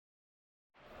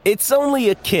It's only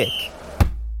a kick,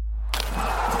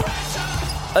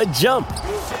 a jump,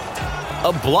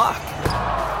 a block.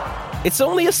 It's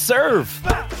only a serve.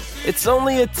 It's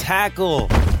only a tackle,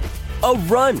 a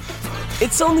run.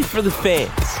 It's only for the fans.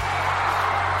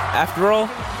 After all,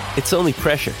 it's only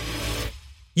pressure.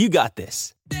 You got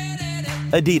this.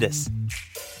 Adidas.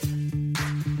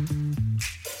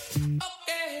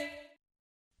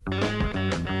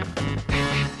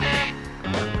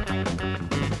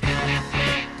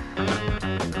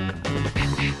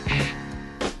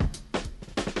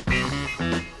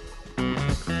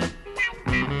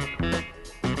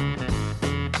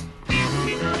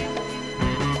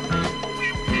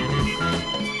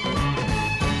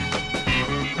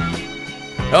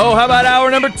 Oh, how about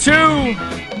hour number 2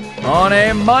 on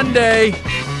a Monday?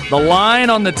 The line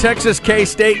on the Texas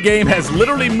K-State game has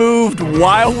literally moved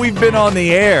while we've been on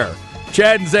the air.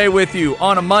 Chad and Zay with you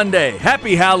on a Monday.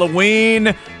 Happy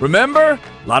Halloween. Remember,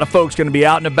 a lot of folks going to be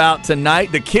out and about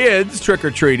tonight. The kids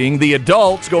trick-or-treating, the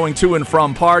adults going to and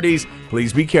from parties.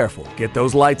 Please be careful. Get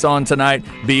those lights on tonight.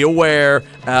 Be aware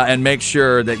and make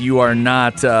sure that you are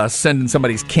not sending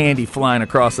somebody's candy flying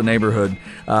across the neighborhood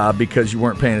because you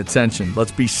weren't paying attention.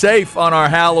 Let's be safe on our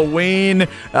Halloween.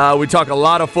 We talk a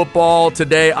lot of football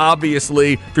today,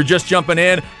 obviously. If you're just jumping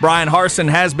in, Brian Harsin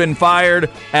has been fired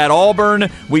at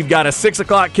Auburn. We've got a 6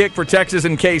 o'clock kick for Texas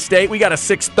and K-State. We got a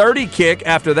 6:30 kick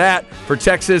after that for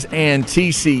Texas and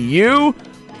TCU.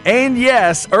 And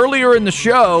yes, earlier in the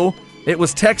show, it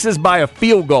was Texas by a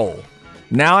field goal.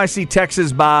 Now I see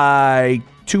Texas by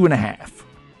 2.5.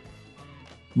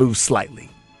 Move slightly.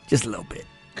 Just a little bit.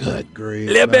 Good grief.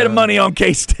 A little bit of money on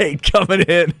K-State coming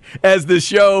in as the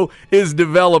show is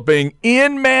developing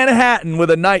in Manhattan with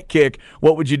a night kick.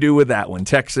 What would you do with that one?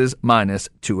 Texas minus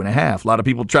 2.5. A lot of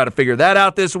people try to figure that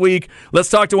out this week. Let's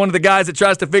talk to one of the guys that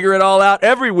tries to figure it all out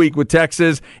every week with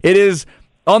Texas. It is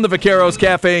on the Vaqueros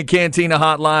Cafe and Cantina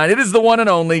hotline. It is the one and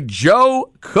only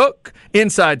Joe Cook,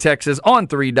 Inside Texas on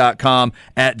 3.com,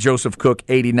 at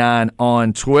JosephCook89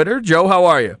 on Twitter. Joe, how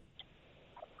are you?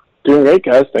 Doing great,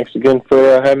 guys. Thanks again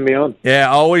for having me on.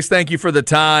 Yeah, always thank you for the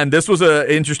time. This was an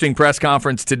interesting press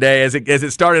conference today. As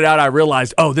it started out, I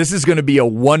realized, this is going to be a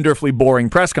wonderfully boring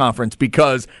press conference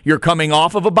because you're coming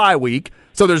off of a bye week,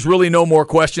 so there's really no more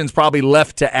questions probably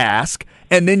left to ask.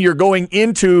 And then you're going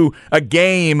into a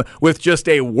game with just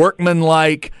a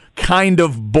workmanlike, kind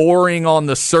of boring on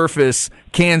the surface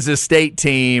Kansas State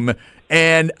team.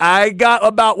 And I got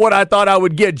about what I thought I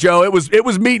would get, Joe. It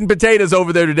was meat and potatoes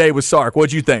over there today with Sark.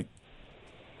 What'd you think?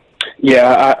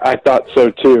 Yeah, I thought so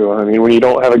too. I mean, when you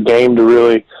don't have a game to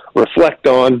really reflect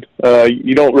on,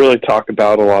 you don't really talk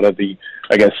about a lot of the,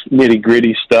 I guess,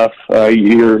 nitty-gritty stuff.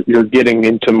 You're getting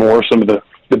into more some of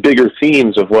the bigger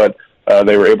themes of what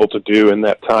they were able to do in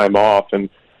that time off. And,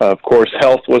 of course,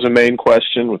 health was a main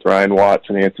question with Ryan Watts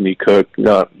and Anthony Cook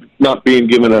not being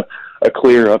given a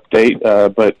clear update,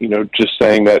 but, just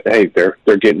saying that, hey,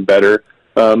 they're getting better.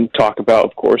 Talk about,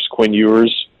 of course, Quinn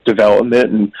Ewers'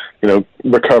 development and,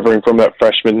 recovering from that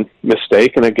freshman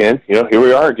mistake. And, again, here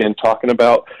we are again talking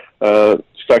about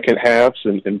second halves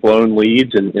and blown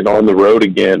leads and on the road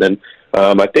again. And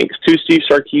I think to Steve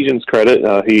Sarkisian's credit,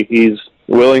 he's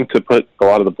willing to put a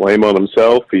lot of the blame on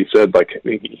himself. He said,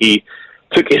 he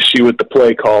took issue with the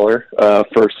play caller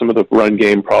for some of the run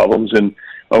game problems in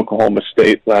Oklahoma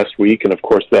State last week, and of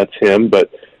course that's him.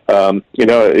 But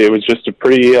it was just a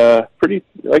pretty,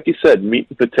 like you said, meat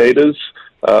and potatoes.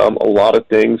 A lot of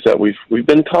things that we've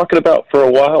been talking about for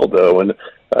a while, though, and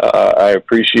I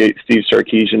appreciate Steve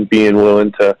Sarkisian being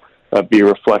willing to be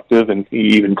reflective and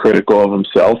even critical of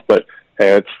himself. But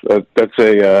hey, that's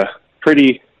a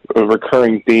pretty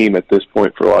recurring theme at this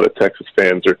point for a lot of Texas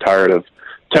fans. They're tired of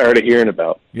hearing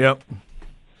about. Yep.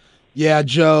 Yeah,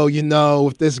 Joe,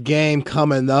 with this game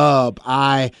coming up,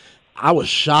 I was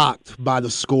shocked by the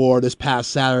score this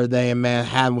past Saturday in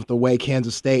Manhattan with the way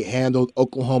Kansas State handled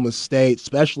Oklahoma State,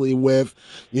 especially with,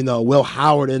 Will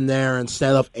Howard in there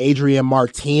instead of Adrian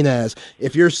Martinez.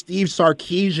 If you're Steve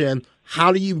Sarkisian,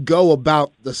 how do you go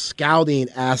about the scouting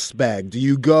aspect? Do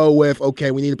you go with,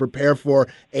 okay, we need to prepare for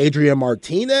Adrian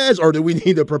Martinez, or do we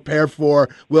need to prepare for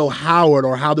Will Howard,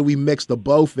 or how do we mix the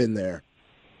both in there?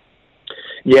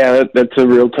 Yeah, that's a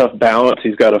real tough balance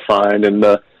he's got to find in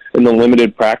the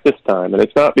limited practice time. And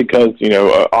it's not because,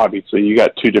 obviously you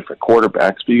got two different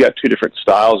quarterbacks, but you got two different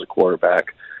styles of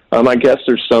quarterback. I guess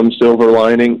there's some silver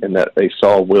lining in that they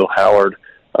saw Will Howard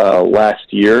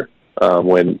last year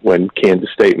when Kansas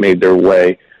State made their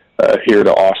way here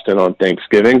to Austin on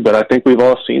Thanksgiving. But I think we've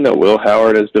all seen that Will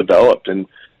Howard has developed and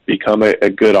become a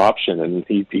good option. And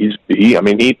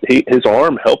his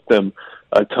arm helped them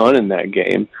a ton in that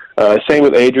game. Same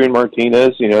with Adrian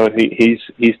Martinez.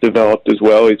 He's developed as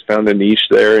well. He's found a niche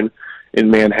there in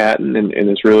Manhattan and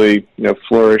has really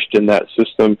flourished in that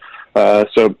system.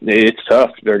 So it's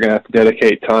tough. They're going to have to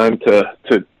dedicate time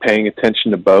to paying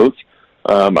attention to both.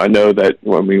 I know that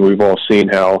we've all seen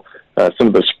how some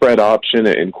of the spread option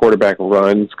and quarterback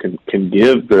runs can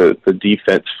give the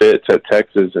defense fits at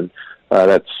Texas, and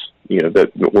that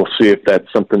we'll see if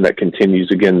that's something that continues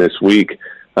again this week.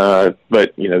 But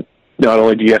not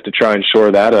only do you have to try and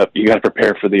shore that up, you got to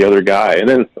prepare for the other guy, and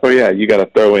then you got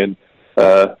to throw in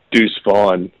Deuce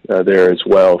Vaughn there as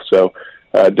well. So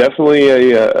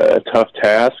definitely a tough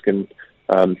task, and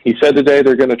he said today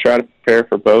they're going to try to prepare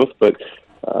for both, but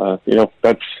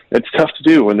it's tough to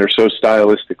do when they're so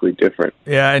stylistically different.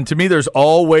 Yeah, and to me, there's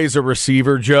always a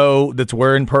receiver, Joe, that's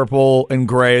wearing purple and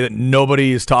gray that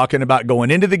nobody is talking about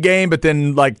going into the game, but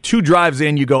then like 2 drives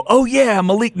in, you go, oh yeah,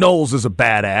 Malik Knowles is a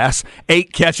badass.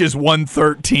 8 catches,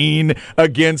 113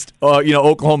 against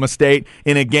Oklahoma State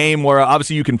in a game where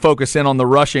obviously you can focus in on the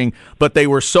rushing, but they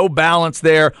were so balanced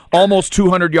there, almost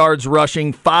 200 yards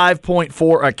rushing,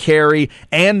 5.4 a carry,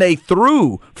 and they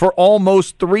threw for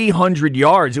almost 300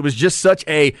 yards. It was just such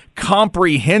a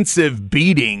comprehensive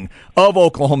beating of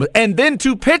Oklahoma. And then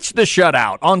to pitch the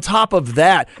shutout on top of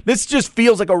that, this just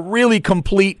feels like a really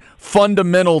complete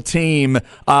fundamental team.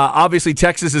 Obviously,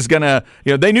 Texas is going to,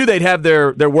 they knew they'd have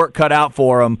their work cut out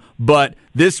for them, but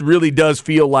this really does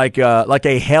feel like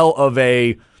a hell of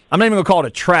a, I'm not even going to call it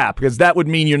a trap because that would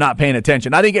mean you're not paying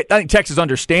attention. I think Texas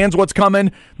understands what's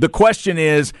coming. The question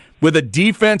is, with a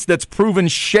defense that's proven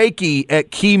shaky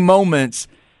at key moments,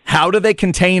 how do they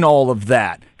contain all of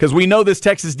that? Because we know this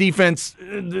Texas defense,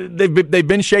 they've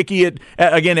been shaky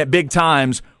at big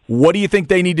times. What do you think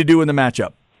they need to do in the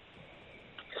matchup?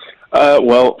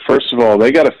 Well, first of all,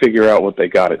 they got to figure out what they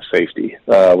got at safety.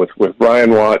 With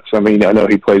Ryan Watts, I know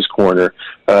he plays corner,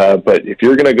 but if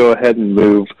you're going to go ahead and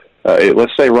move,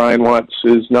 let's say Ryan Watts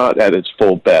is not at his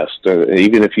full best,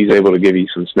 even if he's able to give you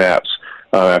some snaps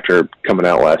after coming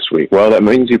out last week. Well, that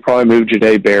means you probably move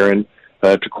Jahdae Barron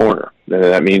to corner.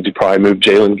 That means you probably move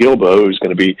Jalen Gilbo, who's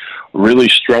going to be really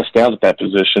stressed out at that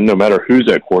position, no matter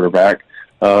who's at quarterback,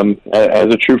 as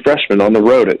a true freshman on the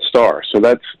road at Star. So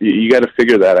you got to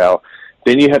figure that out.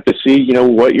 Then you have to see,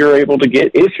 what you're able to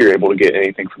get, if you're able to get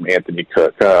anything from Anthony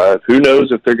Cook. Who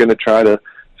knows if they're going to try to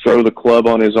throw the club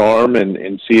on his arm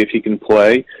and see if he can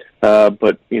play.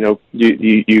 But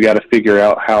you got to figure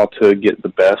out how to get the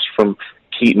best from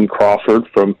Keaton Crawford,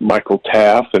 from Michael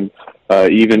Taff, and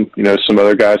even some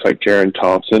other guys like Jaron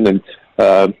Thompson,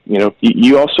 and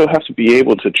you also have to be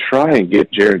able to try and get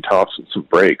Jaron Thompson some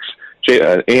breaks,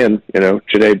 and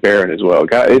Jahdae Barron as well.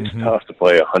 It's tough to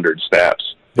play 100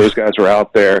 snaps. Those guys were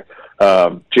out there.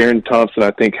 Jaron Thompson,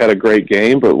 I think, had a great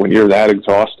game, but when you're that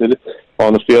exhausted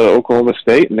on the field at Oklahoma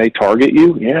State and they target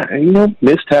you,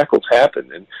 missed tackles happen,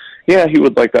 and he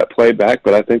would like that play back,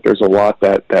 but I think there's a lot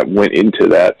that went into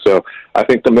that. So I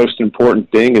think the most important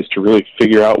thing is to really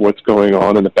figure out what's going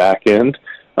on in the back end.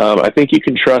 I think you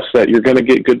can trust that you're going to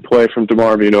get good play from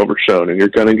DeMarvion Overshone, and you're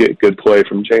going to get good play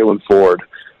from Jalen Ford,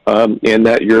 and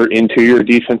that you're into your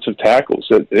defensive tackles.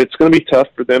 It's going to be tough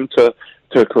for them to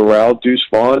corral Deuce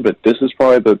Vaughn, but this is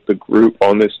probably the group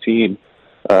on this team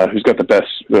who's got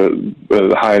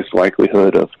the highest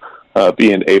likelihood of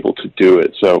being able to do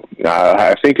it. So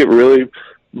I think it really,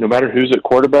 no matter who's at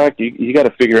quarterback, you got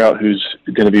to figure out who's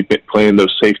going to be playing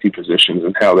those safety positions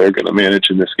and how they're going to manage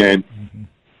in this game.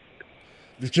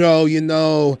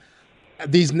 Joe,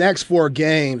 these next 4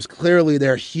 games, clearly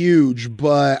they're huge,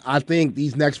 but I think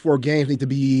these next 4 games need to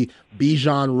be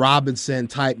Bijan Robinson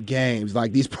type games.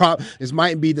 Like this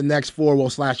might be the next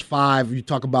 4/5. You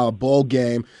talk about a bowl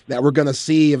game that we're going to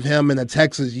see of him in a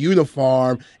Texas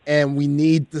uniform, and we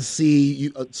need to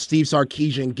see Steve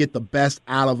Sarkisian get the best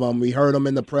out of him. We heard him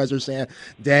in the presser saying,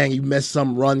 dang, you missed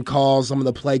some run calls. Some of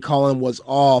the play calling was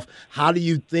off. How do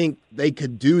you think they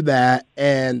could do that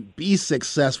and be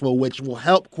successful, which will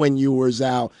help Quinn Ewers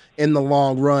out in the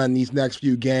long run these next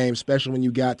few games, especially when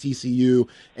you got TCU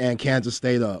and Kansas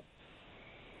State up?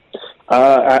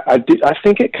 I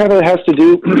think it kind of has to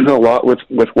do a lot with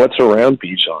what's around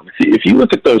Bijan. If you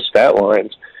look at those stat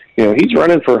lines, he's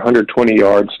running for 120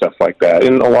 yards, stuff like that,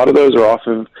 and a lot of those are off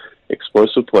of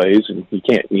explosive plays, and you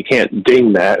can't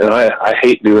ding that. And I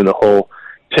hate doing the whole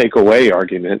take away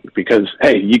argument because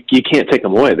you can't take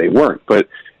them away; they weren't. But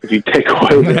if you take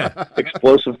away the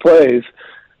explosive plays,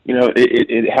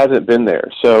 it hasn't been there.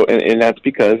 So, and that's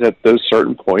because at those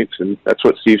certain points, and that's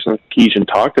what Steve Sarkisian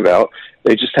talked about,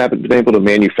 they just haven't been able to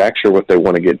manufacture what they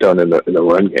want to get done in the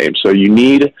run game. So you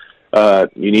need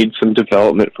some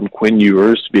development from Quinn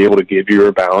Ewers to be able to give you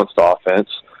a balanced offense.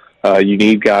 You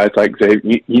need guys like Xavier.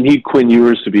 You need Quinn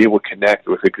Ewers to be able to connect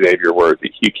with Xavier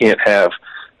Worthy. You can't have,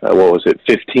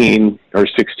 15 or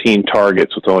 16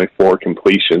 targets with only 4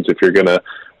 completions if you're going to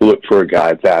look for a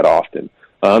guy that often.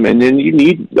 And then you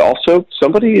need also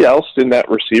somebody else in that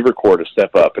receiver core to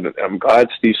step up. And I'm glad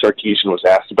Steve Sarkisian was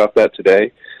asked about that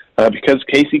today because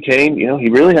Casey Kane, he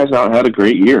really has not had a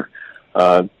great year.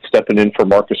 Stepping in for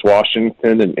Marcus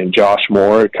Washington and Josh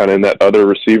Moore, kind of in that other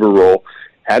receiver role,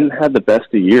 hadn't had the best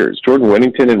of years. Jordan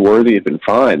Whittington and Worthy have been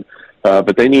fine,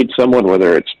 but they need someone,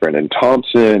 whether it's Brennan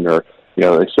Thompson or,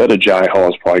 they said Ajay Hall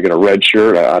is probably going to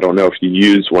redshirt. I don't know if you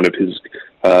use one of his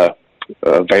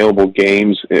available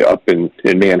games up in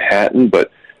Manhattan, but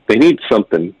they need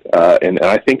something. And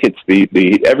I think it's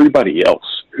the everybody else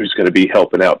who's going to be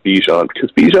helping out Bijan, because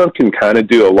Bijan can kind of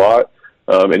do a lot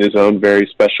in his own very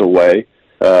special way.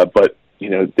 But,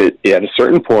 at a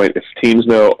certain point, if teams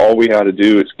know all we had to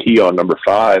do is key on number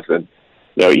 5, and,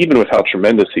 even with how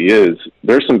tremendous he is,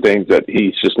 there's some things that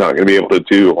he's just not going to be able to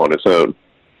do on his own.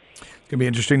 Going to be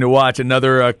interesting to watch.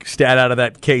 Another stat out of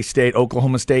that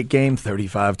K-State-Oklahoma State game,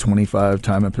 35-25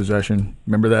 time of possession.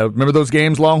 Remember that? Remember those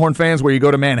games, Longhorn fans, where you go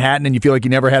to Manhattan and you feel like you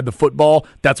never had the football?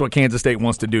 That's what Kansas State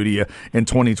wants to do to you in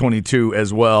 2022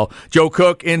 as well. Joe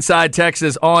Cook, Inside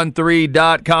Texas,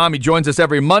 on3.com. He joins us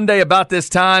every Monday about this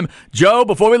time. Joe,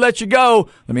 before we let you go,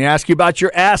 let me ask you about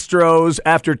your Astros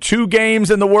after 2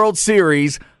 games in the World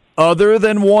Series. Other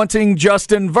than wanting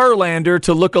Justin Verlander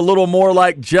to look a little more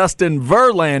like Justin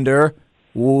Verlander,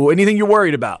 anything you're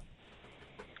worried about?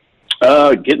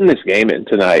 Getting this game in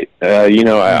tonight.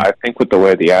 I think with the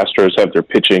way the Astros have their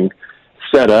pitching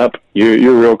set up,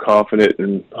 you're real confident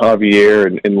in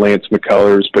Javier and Lance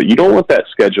McCullers, but you don't want that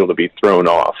schedule to be thrown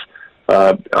off.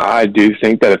 I do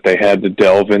think that if they had to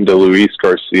delve into Luis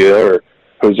Garcia or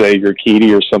Jose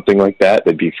Urquidy or something like that,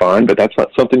 they'd be fine, but that's not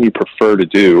something you prefer to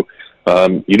do.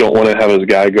 You don't want to have his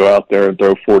guy go out there and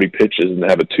throw 40 pitches and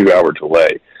have a 2-hour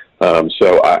delay.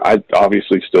 So I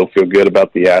obviously still feel good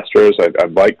about the Astros.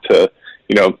 I'd like to,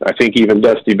 I think even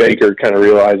Dusty Baker kind of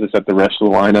realizes that the rest of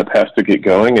the lineup has to get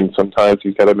going, and sometimes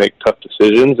he's got to make tough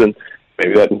decisions, and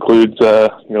maybe that includes,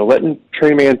 letting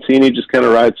Trey Mancini just kind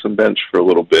of ride some bench for a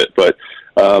little bit. But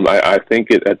I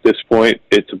think at this point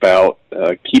it's about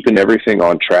keeping everything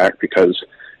on track because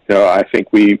I think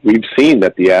we've seen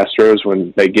that the Astros,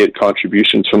 when they get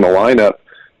contributions from the lineup,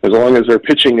 as long as their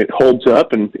pitching it holds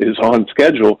up and is on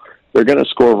schedule, they're going to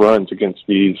score runs against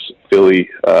these Philly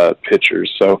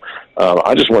pitchers. So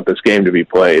I just want this game to be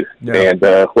played, and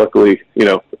luckily,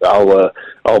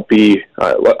 I'll be.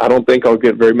 I don't think I'll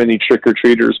get very many trick or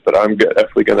treaters, but I'm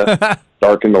definitely going to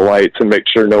darken the lights and make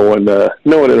sure no one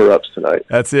interrupts tonight.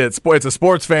 That's it. It's a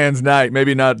sports fans' night.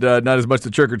 Maybe not as much the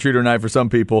trick or treater night for some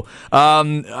people.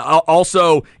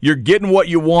 Also, you're getting what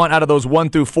you want out of those 1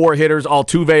 through 4 hitters.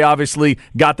 Altuve obviously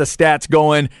got the stats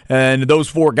going, and those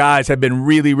 4 guys have been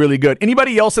really, really good.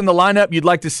 Anybody else in the lineup you'd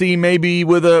like to see maybe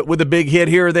with a big hit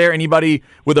here or there? Anybody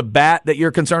with a bat that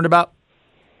you're concerned about?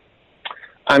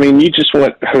 I mean, you just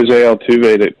want Jose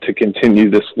Altuve to continue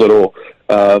this little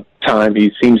time.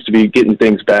 He seems to be getting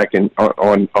things back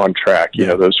on track.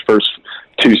 Those first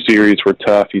 2 series were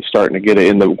tough. He's starting to get it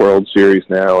in the World Series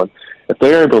now. And if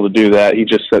they're able to do that, he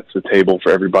just sets the table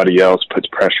for everybody else, puts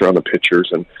pressure on the pitchers.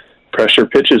 And pressure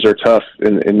pitches are tough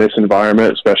in this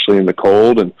environment, especially in the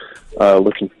cold. And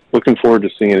looking forward to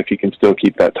seeing if he can still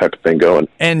keep that type of thing going.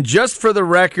 And just for the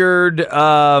record,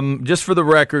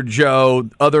 Joe,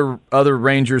 other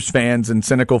Rangers fans and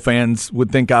cynical fans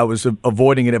would think I was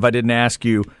avoiding it if I didn't ask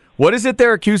you. What is it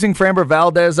they're accusing Framber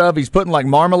Valdez of? He's putting like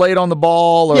marmalade on the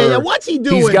ball? Or yeah, what's he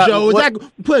doing, Joe? Is that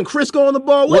putting Crisco on the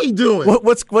ball? What are you doing?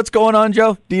 What's going on,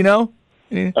 Joe? Do you know?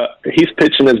 He's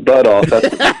pitching his butt off.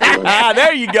 That's what he's doing.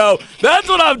 There you go. That's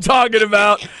what I'm talking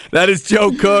about. That is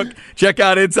Joe Cook. Check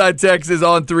out Inside Texas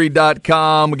on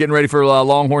 3.com. We're getting ready for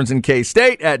Longhorns and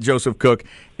K-State at Joseph Cook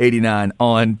 89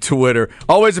 on Twitter.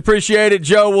 Always appreciate it,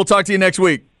 Joe. We'll talk to you next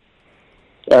week.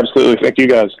 Absolutely. Thank you,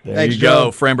 guys. There you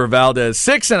go. Framber Valdez,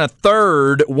 6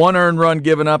 1/3, 1 earned run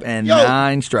given up, and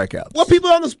 9 strikeouts. What people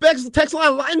on the text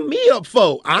line lining me up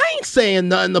for? I ain't saying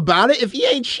nothing about it. If he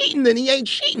ain't cheating, then he ain't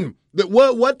cheating.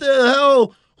 What the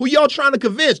hell? Who y'all trying to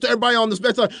convince? To everybody on the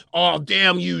spectrum, oh,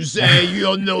 damn you, Zay. You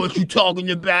don't know what you're talking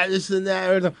about, this and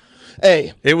that.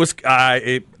 Hey. It was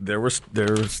there was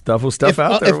stuff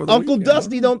out there. If Uncle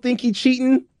Dusty don't think he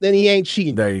cheating, then he ain't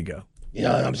cheating. There you go. You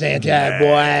know what I'm saying,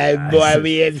 boy,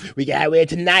 we got to wear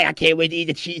tonight. I can't wait to eat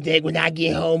the cheesesteak when I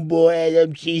get home, boy.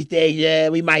 Them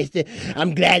cheesesteaks, we might stay.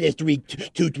 I'm glad it's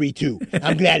 2-3-2.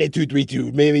 I'm glad it's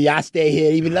 2-3-2. Maybe I stay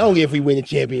here even longer if we win the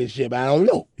championship. I don't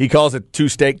know. He calls it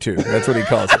 2-steak 2. That's what he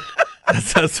calls it.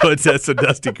 That's what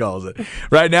Dusty calls it.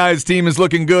 Right now, his team is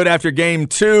looking good after Game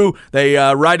 2. They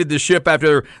righted the ship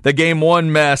after the Game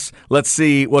 1 mess. Let's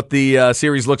see what the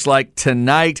series looks like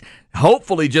tonight.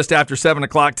 Hopefully just after 7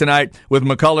 o'clock tonight with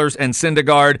McCullers and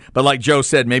Syndergaard. But like Joe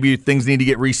said, maybe things need to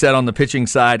get reset on the pitching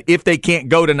side. If they can't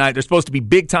go tonight, there's supposed to be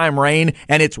big-time rain,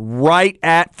 and it's right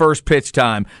at first pitch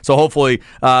time. So hopefully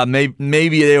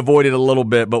maybe they avoid it a little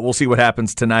bit, but we'll see what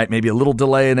happens tonight. Maybe a little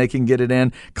delay and they can get it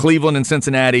in. Cleveland and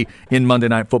Cincinnati in Monday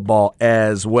Night Football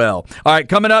as well. All right,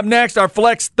 coming up next, our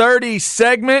Flex 30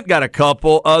 segment. Got a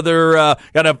couple other,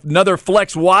 got another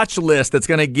Flex watch list that's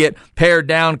going to get pared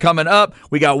down coming up.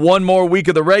 We got one more week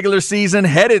of the regular season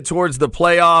headed towards the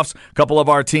playoffs. A couple of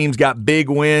our teams got big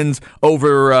wins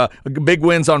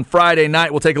on Friday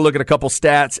night. We'll take a look at a couple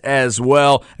stats as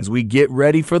well as we get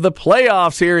ready for the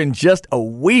playoffs here in just a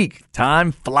week.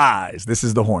 Time flies. This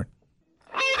is The Horn.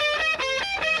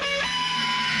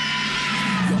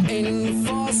 You're in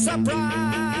for surprise.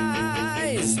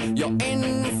 You're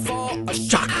in for a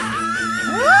shock.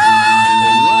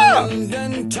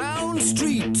 London town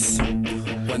streets.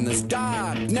 When there's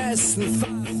darkness and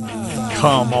fire.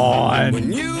 Come on.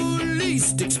 When you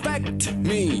least expect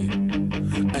me,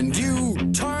 and you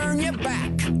turn your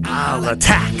back, I'll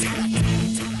attack.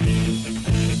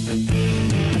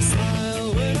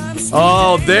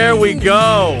 Oh, there we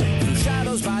go.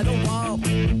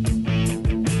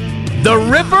 The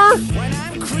Ripper?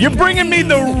 You're bringing me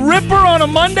the Ripper on a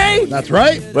Monday? That's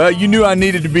right. Well, you knew I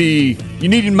needed to be,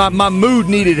 my mood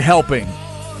needed helping.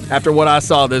 After what I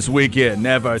saw this weekend,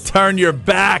 never turn your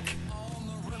back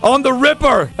on the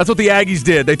Ripper. That's what the Aggies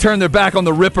did. They turned their back on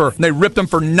the Ripper, and they ripped them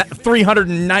for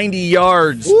 390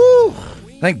 yards. Woo.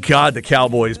 Thank God the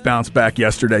Cowboys bounced back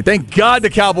yesterday. Thank God the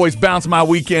Cowboys bounced my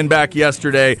weekend back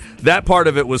yesterday. That part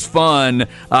of it was fun.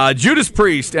 Judas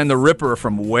Priest and the Ripper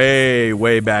from way,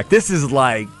 way back. This is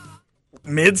like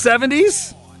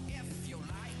mid-70s?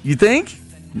 You think?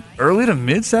 Early to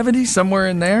mid-70s, somewhere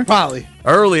in there? Probably.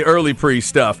 Early Priest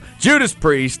stuff. Judas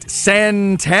Priest,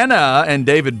 Santana, and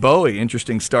David Bowie.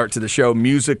 Interesting start to the show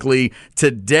musically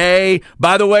today.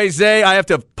 By the way, Zay, I have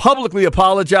to publicly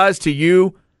apologize to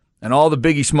you and all the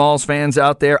Biggie Smalls fans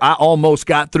out there. I almost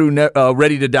got through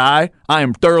Ready to Die. I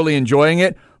am thoroughly enjoying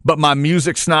it, but my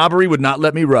music snobbery would not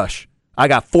let me rush. I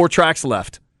got 4 tracks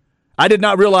left. I did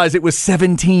not realize it was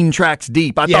 17 tracks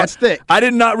deep. It's thick. I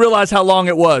did not realize how long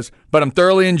it was, but I'm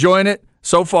thoroughly enjoying it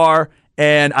so far,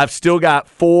 and I've still got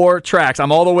 4 tracks.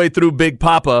 I'm all the way through Big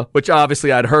Papa, which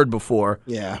obviously I'd heard before.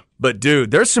 Yeah. But, dude,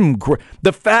 there's some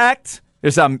the fact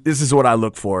this is what I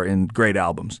look for in great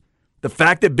albums. The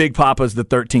fact that Big Papa is the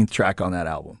 13th track on that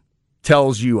album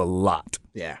tells you a lot.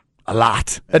 Yeah. A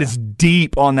lot. That is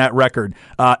deep on that record.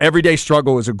 Everyday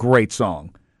Struggle is a great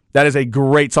song. That is a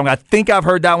great song. I think I've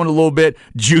heard that one a little bit.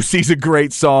 Juicy's a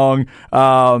great song.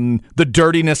 The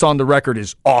dirtiness on the record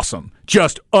is awesome.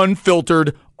 Just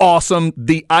unfiltered, awesome.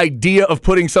 The idea of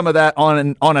putting some of that on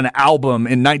an album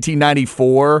in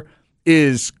 1994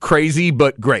 is crazy,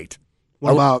 but great.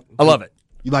 What about? I love it.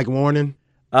 You like Warning?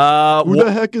 Who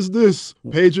the heck is this?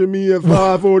 Paging me at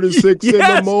 5:46 in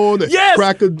the morning. Yes.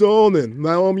 Crack of dawning.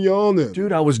 Now I'm yawning.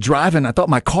 Dude, I was driving. I thought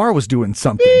my car was doing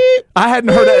something. Beep. I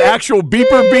hadn't heard an actual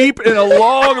beeper beep in a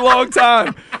long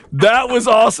time. That was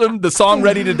awesome. The song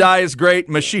Ready to Die is great.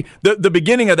 The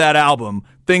beginning of that album,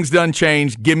 Things Done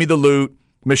Changed, Give Me the Loot,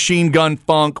 Machine Gun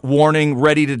Funk, Warning,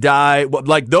 Ready to Die.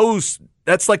 Like those,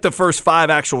 that's like the first 5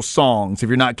 actual songs if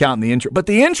you're not counting the intro. But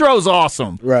the intro is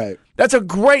awesome. Right. That's a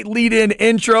great lead-in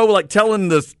intro, like telling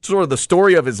the sort of the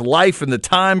story of his life and the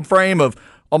time frame of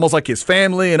almost like his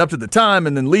family and up to the time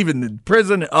and then leaving the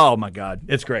prison. Oh, my God.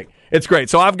 It's great. It's great.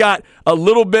 So I've got a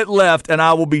little bit left and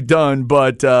I will be done.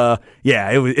 But,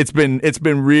 it's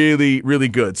been really, really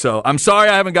good. So I'm sorry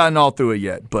I haven't gotten all through it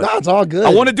yet. But no, it's all good. I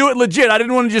want to do it legit. I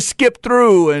didn't want to just skip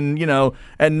through and,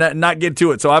 and not get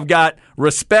to it. So I've got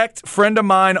Respect, Friend of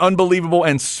Mine, Unbelievable,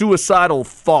 and Suicidal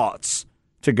Thoughts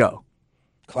to go.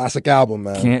 Classic album,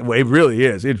 man. Can't wait. It really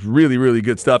is. It's really, really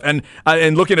good stuff. And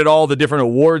looking at all the different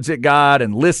awards it got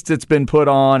and lists it's been put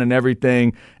on and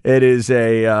everything, it is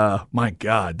my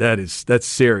God, that's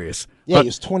serious. Yeah, he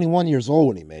was 21 years old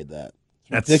when he made that.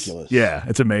 It's ridiculous. Yeah,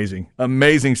 it's amazing.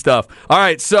 Amazing stuff. All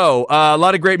right, so a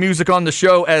lot of great music on the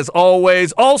show as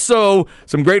always. Also,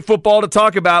 some great football to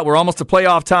talk about. We're almost to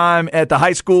playoff time at the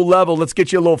high school level. Let's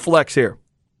get you a little flex here.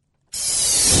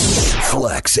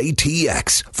 Flex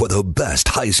ATX for the best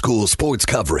high school sports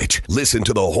coverage. Listen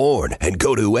to The Horn and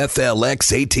go to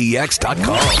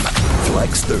FLXATX.com.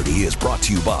 Flex 30 is brought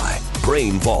to you by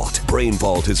Brain Vault. Brain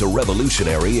Vault is a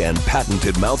revolutionary and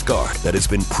patented mouthguard that has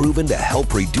been proven to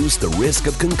help reduce the risk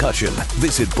of concussion.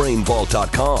 Visit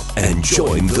brainvault.com and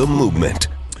join the movement.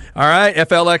 All right,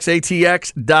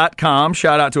 FLXATX.com.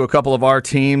 Shout out to a couple of our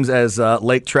teams as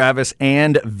Lake Travis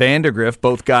and Vandergrift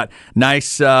both got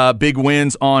nice big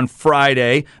wins on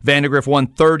Friday. Vandergrift won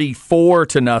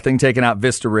 34-0, taking out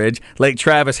Vista Ridge. Lake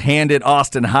Travis handed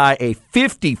Austin High a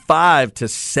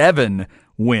 55-7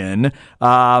 win.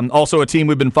 Also a team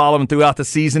we've been following throughout the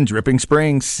season, Dripping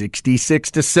Springs,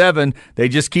 66-7. They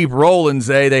just keep rolling,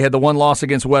 Zay. They had the one loss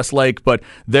against Westlake, but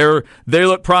they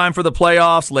look prime for the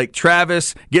playoffs. Lake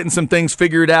Travis getting some things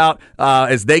figured out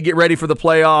as they get ready for the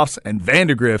playoffs, and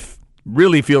Vandergrift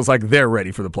really feels like they're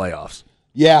ready for the playoffs.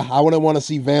 Yeah, I wouldn't want to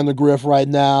see Vandergrift right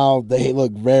now. They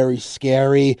look very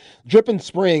scary. Dripping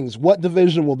Springs, what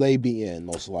division will they be in,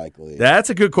 most likely? That's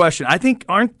a good question. I think,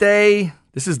 aren't they...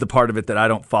 This is the part of it that I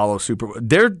don't follow super well.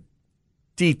 They're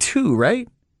D2, right?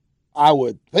 I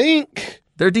would think.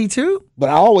 They're D2? But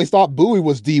I always thought Bowie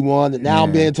was D1, and now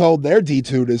I'm being told they're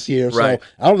D2 this year. Right. So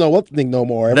I don't know what to think no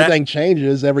more. Everything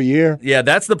changes every year. Yeah,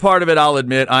 that's the part of it I'll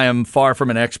admit I am far from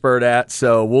an expert at.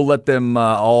 So we'll let them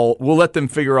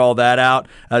figure all that out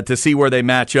to see where they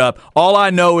match up. All I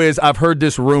know is I've heard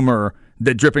this rumor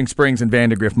that Dripping Springs and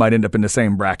Vandergrift might end up in the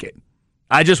same bracket.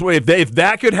 If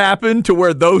that could happen to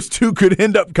where those two could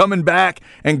end up coming back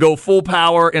and go full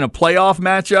power in a playoff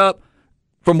matchup,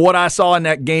 from what I saw in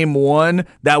that game one,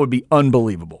 that would be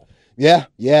unbelievable. Yeah.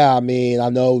 I mean, I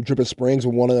know Dripping Springs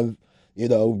will want to,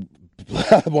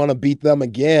 want to beat them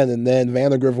again, and then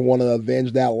Vandergrift will want to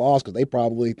avenge that loss because they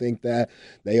probably think that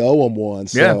they owe them one.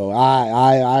 So yeah.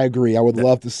 I agree. I would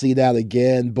love to see that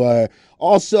again, but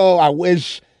also I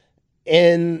wish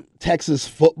in Texas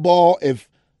football, if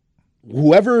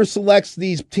whoever selects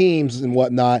these teams and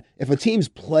whatnot, if a team's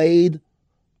played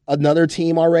another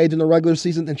team already in the regular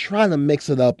season, then trying to mix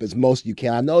it up as most you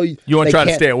can. I know you want to try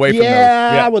to stay away from those.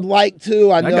 Yeah, I would like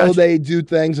to. I know they do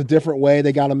things a different way.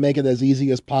 They got to make it as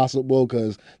easy as possible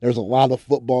because there's a lot of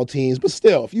football teams. But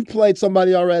still, if you played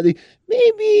somebody already,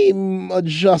 maybe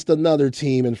adjust another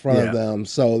team in front of them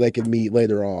so they can meet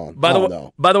later on. By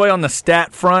the way, on the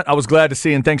stat front, I was glad to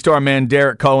see, and thanks to our man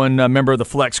Derek Cohen, a member of the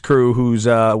Flex crew, who's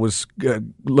was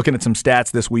looking at some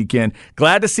stats this weekend.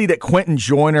 Glad to see that Quentin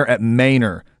Joyner at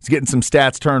Manor is getting some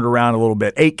stats turned around a little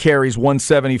bit. 8 carries,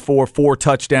 174, 4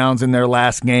 touchdowns in their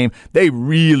last game. They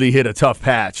really hit a tough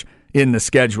patch in the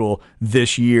schedule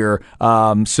this year.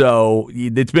 So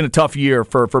it's been a tough year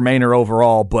for Manor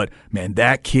overall, but man,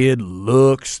 that kid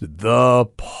looks the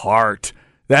part.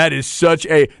 That is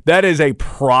a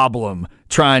problem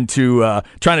trying to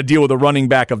deal with a running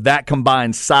back of that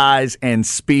combined size and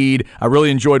speed. I really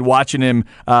enjoyed watching him,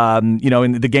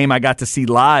 in the game I got to see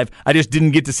live. I just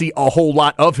didn't get to see a whole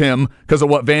lot of him because of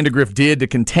what Vandergrift did to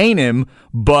contain him,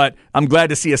 but I'm glad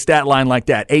to see a stat line like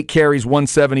that. 8 carries,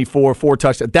 174, 4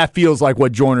 touchdowns. That feels like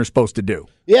what Joyner's supposed to do.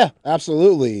 Yeah,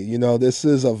 absolutely. This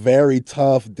is a very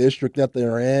tough district that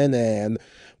they're in, and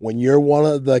when you're one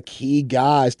of the key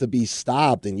guys to be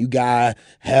stopped and you got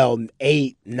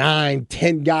 8, 9,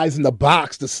 10 guys in the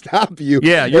box to stop you.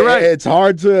 Yeah, you're right. It's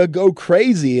hard to go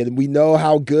crazy, and we know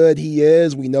how good he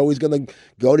is. We know he's going to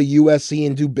go to USC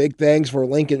and do big things for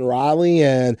Lincoln Riley,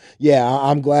 and yeah,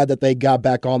 I'm glad that they got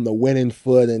back on the winning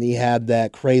foot, and he had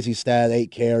that crazy stat,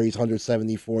 8 carries,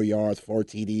 174 yards, 4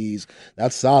 TDs.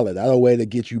 That's solid. That's a way to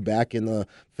get you back in the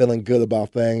feeling good about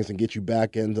things and get you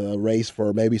back into a race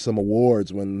for maybe some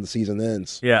awards when the season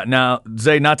ends. Yeah. Now,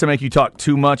 Zay, not to make you talk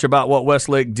too much about what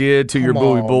Westlake did to your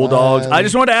Bowie Bulldogs, man. I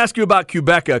just wanted to ask you about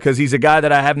Quebeca because he's a guy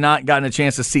that I have not gotten a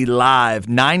chance to see live.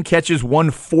 9 catches,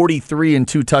 143, and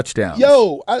 2 touchdowns.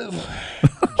 Yo,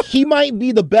 he might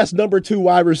be the best number 2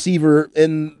 wide receiver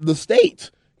in the state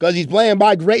because he's playing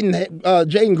by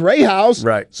Jaden Grayhouse.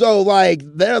 Right. So,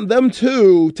 them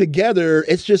two together,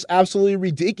 it's just absolutely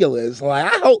ridiculous. I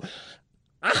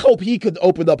hope he could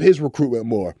open up his recruitment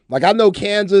more. I know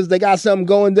Kansas, they got something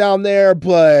going down there,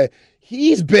 but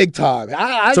he's big time.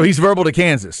 So he's verbal to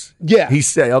Kansas. Yeah.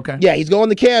 Okay. Yeah, he's going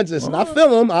to Kansas, and I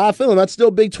feel him. That's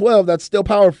still Big 12. That's still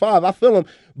Power 5. I feel him.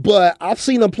 But I've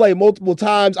seen him play multiple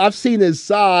times. I've seen his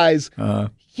size.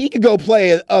 He could go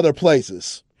play at other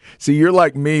places. See, you're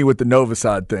like me with the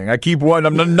Novosad thing. I keep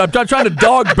wanting. I'm not trying to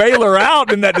dog Baylor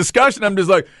out in that discussion. I'm just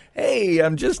like, hey,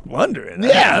 I'm just wondering.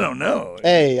 Yeah. I don't know.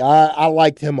 Hey, I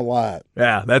liked him a lot.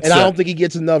 Yeah, I don't think he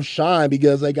gets enough shine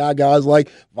because they got guys like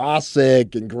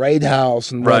Vosick and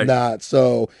Greathouse and whatnot. Right.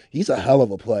 So he's a hell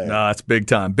of a player. No, that's big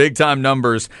time. Big time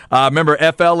numbers. Remember,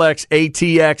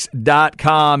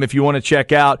 FLXATX.com if you want to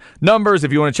check out numbers,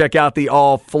 if you want to check out the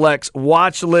All Flex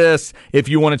watch list, if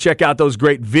you want to check out those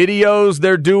great videos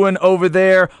they're doing. doing over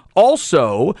there.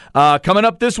 Also, coming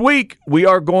up this week, we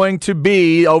are going to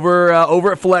be over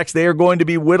at Flex. They are going to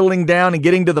be whittling down and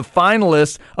getting to the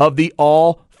finalists of the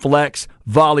All Flex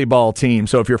volleyball team.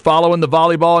 So if you're following the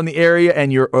volleyball in the area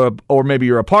and or maybe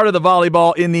you're a part of the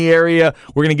volleyball in the area,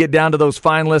 we're going to get down to those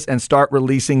finalists and start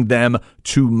releasing them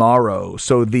tomorrow.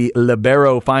 So the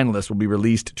Libero finalists will be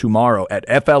released tomorrow at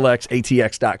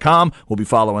flxatx.com. We'll be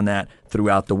following that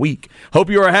throughout the week. Hope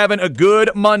you are having a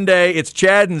good Monday. It's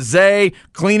Chad and Zay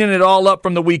cleaning it all up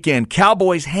from the weekend.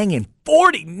 Cowboys hanging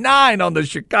 49 on the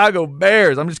Chicago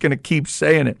Bears. I'm just going to keep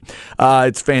saying it.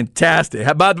 It's fantastic.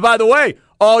 By the way,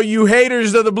 all you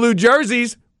haters of the blue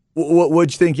jerseys,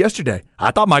 what'd you think yesterday?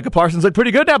 I thought Micah Parsons looked pretty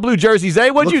good in that blue jersey.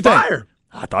 Zay, what'd you think? Fire.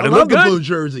 I thought he looked good. I love the blue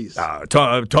jerseys.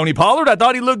 Tony Pollard, I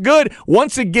thought he looked good.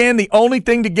 Once again, the only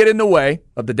thing to get in the way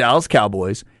of the Dallas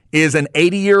Cowboys is an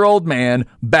 80-year-old man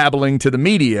babbling to the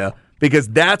media, because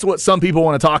that's what some people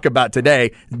want to talk about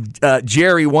today.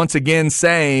 Jerry once again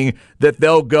saying that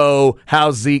they'll go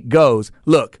how Zeke goes.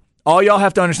 Look, all y'all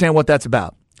have to understand what that's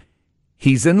about.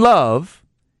 He's in love.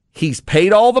 He's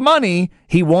paid all the money.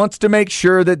 He wants to make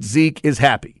sure that Zeke is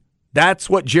happy. That's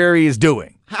what Jerry is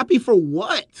doing. Happy for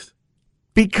what?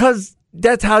 Because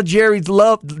that's how Jerry's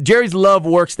love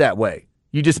works that way.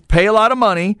 You just pay a lot of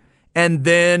money, and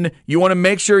then you want to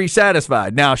make sure he's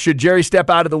satisfied. Now, should Jerry step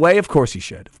out of the way? Of course he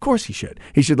should. Of course he should.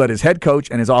 He should let his head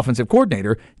coach and his offensive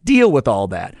coordinator deal with all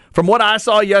that. From what I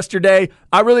saw yesterday,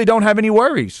 I really don't have any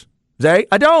worries. Zay,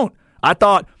 I don't. I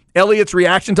thought Elliott's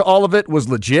reaction to all of it was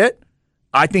legit.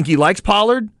 I think he likes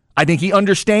Pollard. I think he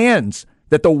understands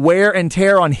that the wear and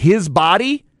tear on his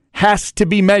body has to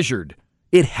be measured.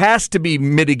 It has to be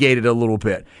mitigated a little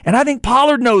bit. And I think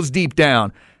Pollard knows deep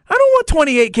down, I don't want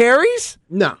 28 carries.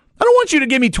 No. I don't want you to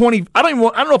give me 20. I don't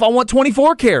know if I want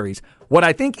 24 carries. What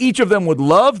I think each of them would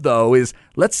love, though, is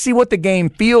let's see what the game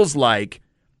feels like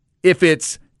if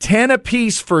it's 10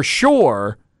 apiece for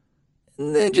sure,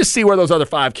 and then just see where those other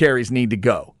 5 carries need to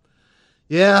go.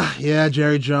 Yeah,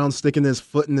 Jerry Jones sticking his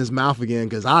foot in his mouth again,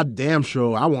 because I damn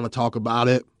sure I want to talk about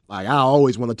it. Like, I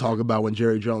always want to talk about when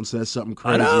Jerry Jones says something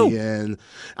crazy, and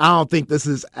I don't think this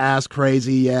is as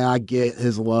crazy. Yeah, I get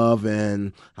his love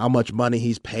and how much money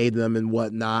he's paid them and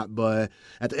whatnot, but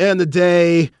at the end of the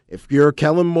day, if you're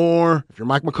Kellen Moore, if you're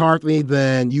Mike McCarthy,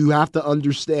 then you have to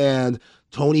understand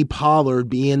Tony Pollard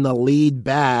being the lead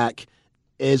back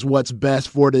is what's best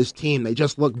for this team. They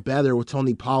just look better with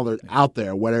Tony Pollard out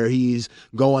there, whether he's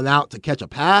going out to catch a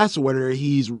pass or whether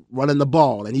he's running the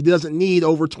ball. And he doesn't need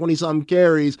over 20-something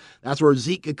carries. That's where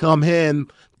Zeke could come in,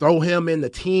 throw him in the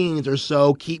teens or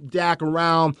so, keep Dak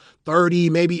around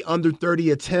 30, maybe under 30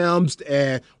 attempts,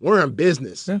 and we're in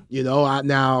business. Yeah. You know,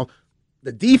 now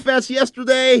the defense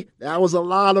yesterday, that was a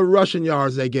lot of rushing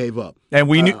yards they gave up. And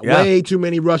we knew way too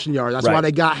many rushing yards. That's right. why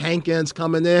they got Hankins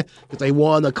coming in, because they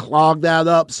want to clog that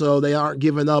up so they aren't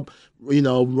giving up,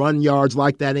 run yards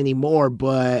like that anymore.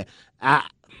 But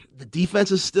the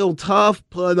defense is still tough,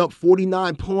 putting up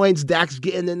 49 points. Dak's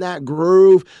getting in that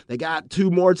groove. They got 2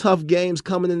 more tough games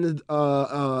coming in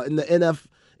the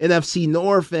NFC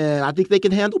North, and I think they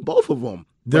can handle both of them.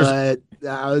 The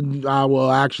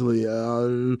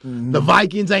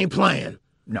Vikings ain't playing.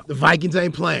 No. The Vikings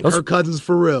ain't playing. Kirk Cousins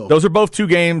for real. Those are both 2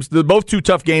 games. They're both 2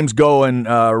 tough games going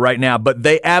right now, but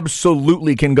they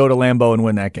absolutely can go to Lambeau and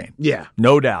win that game. Yeah.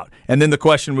 No doubt. And then the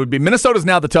question would be, Minnesota's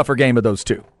now the tougher game of those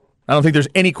 2. I don't think there's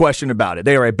any question about it.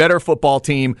 They are a better football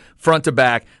team front to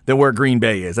back than where Green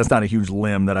Bay is. That's not a huge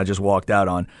limb that I just walked out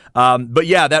on. But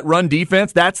yeah, that run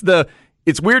defense,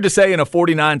 it's weird to say in a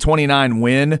 49-29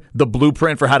 win, the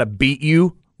blueprint for how to beat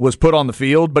you was put on the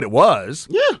field, but it was.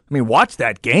 Yeah. I mean, watch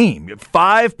that game.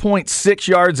 5.6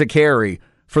 yards a carry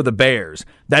for the Bears.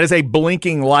 That is a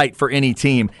blinking light for any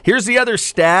team. Here's the other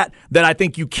stat that I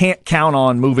think you can't count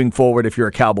on moving forward if you're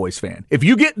a Cowboys fan. If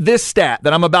you get this stat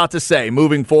that I'm about to say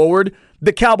moving forward,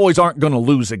 the Cowboys aren't going to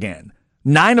lose again.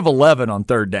 9 of 11 on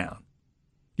third down.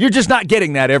 You're just not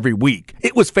getting that every week.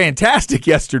 It was fantastic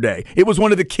yesterday. It was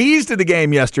one of the keys to the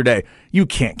game yesterday. You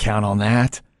can't count on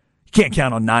that. You can't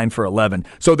count on 9 for 11.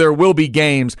 So there will be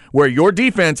games where your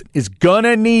defense is going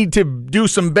to need to do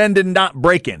some bending, not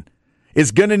breaking.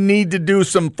 It's going to need to do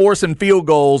some forcing field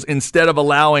goals instead of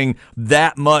allowing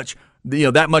that much in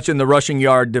the rushing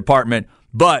yard department.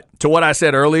 But to what I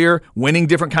said earlier, winning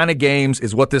different kind of games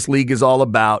is what this league is all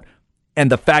about. And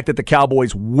the fact that the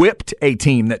Cowboys whipped a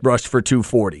team that rushed for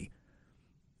 240.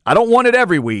 I don't want it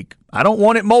every week. I don't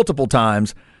want it multiple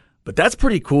times. But that's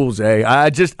pretty cool, Zay. I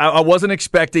wasn't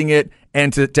expecting it.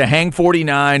 And to hang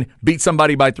 49, beat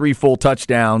somebody by 3 full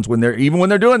touchdowns, when they're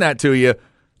doing that to you,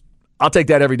 I'll take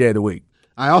that every day of the week.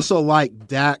 I also like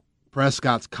Dak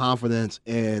Prescott's confidence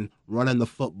in running the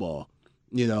football.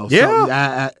 So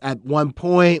at one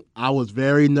point, I was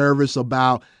very nervous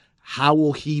about how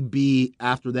will he be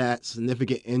after that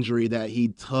significant injury that he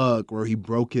took where he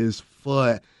broke his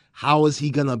foot. How is he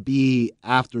going to be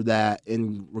after that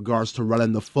in regards to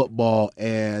running the football?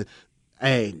 And,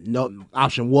 hey, no,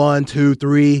 option 1, 2,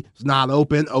 3 is not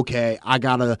open. Okay, I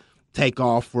got to take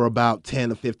off for about 10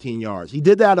 to 15 yards. He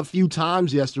did that a few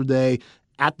times yesterday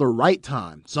at the right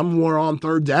time. Some were on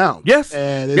third down. Yes.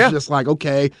 And it's just like,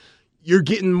 okay, you're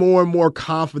getting more and more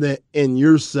confident in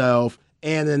yourself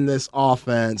and in this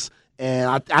offense.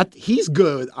 And he's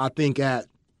good, I think, at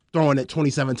throwing it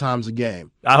 27 times a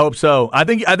game. I hope so. I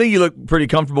think you look pretty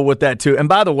comfortable with that, too. And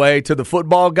by the way, to the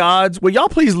football gods, will y'all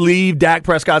please leave Dak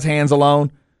Prescott's hands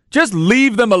alone? Just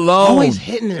leave them alone. Always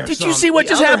hitting there. Did you see what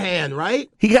just happened? Hand, right?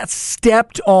 He got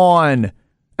stepped on.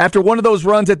 After one of those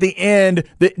runs at the end,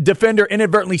 the defender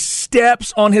inadvertently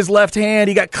steps on his left hand.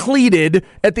 He got cleated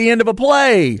at the end of a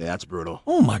play. Yeah, that's brutal.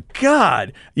 Oh, my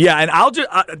God. Yeah, and I'll just,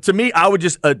 to me, I would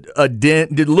just did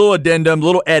a little addendum, a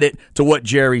little edit to what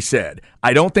Jerry said.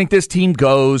 I don't think this team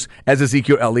goes as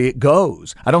Ezekiel Elliott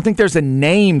goes. I don't think there's a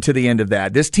name to the end of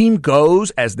that. This team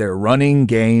goes as their running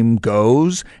game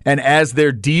goes and as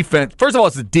their defense. First of all,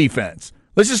 it's the defense.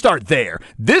 Let's just start there.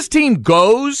 This team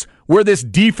goes where this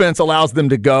defense allows them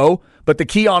to go, but the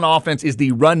key on offense is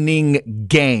the running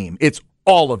game. It's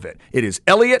all of it. It is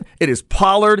Elliott. It is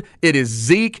Pollard. It is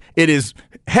Zeke. It is,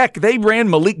 heck, they ran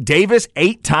Malik Davis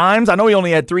 8 times. I know he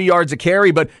only had 3 yards a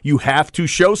carry, but you have to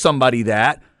show somebody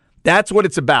that. That's what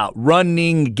it's about,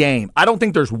 running game. I don't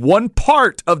think there's one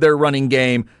part of their running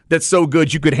game that's so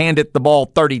good you could hand it the ball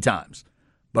 30 times.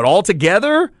 But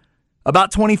altogether,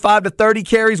 about 25 to 30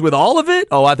 carries with all of it,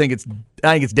 I think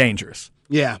it's dangerous.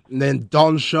 Yeah, and then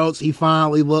Dalton Schultz, he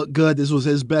finally looked good. This was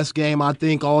his best game, I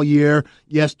think, all year.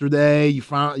 Yesterday,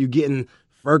 you're getting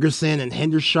Ferguson and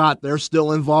Hendershot. They're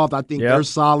still involved. I think they're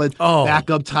solid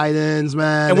backup tight ends,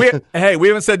 man. And we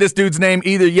haven't said this dude's name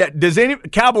either yet. Does any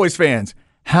Cowboys fans,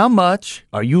 how much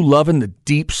are you loving the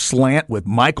deep slant with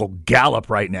Michael Gallup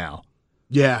right now?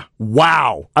 Yeah.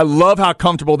 Wow. I love how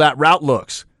comfortable that route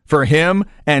looks for him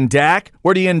and Dak.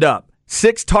 Where'd he end up?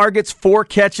 6 targets, 4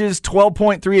 catches,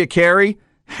 12.3 a carry.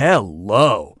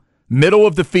 Hello. Middle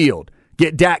of the field.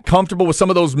 Get Dak comfortable with some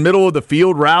of those middle of the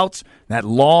field routes. That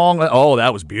long,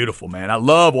 that was beautiful, man. I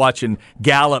love watching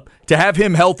Gallup. To have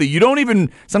him healthy,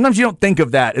 sometimes you don't think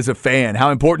of that as a fan, how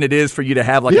important it is for you to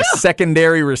have a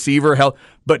secondary receiver health.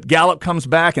 But Gallup comes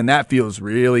back, and that feels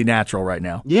really natural right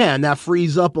now. Yeah, and that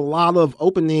frees up a lot of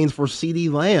openings for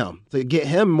CeeDee Lamb to get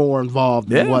him more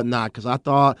involved and whatnot. Because I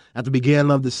thought at the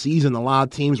beginning of the season, a lot of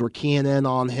teams were keying in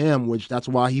on him, which that's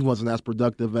why he wasn't as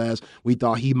productive as we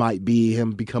thought he might be,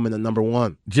 him becoming the number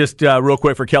one. Just real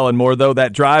quick for Kellen Moore, though,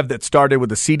 that drive that started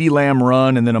with a CeeDee Lamb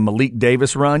run and then a Malik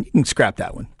Davis run, you can scrap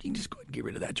that one. You can just go ahead and get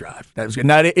rid of that drive. That was good.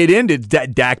 Now, it ended.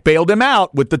 Dak bailed him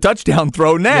out with the touchdown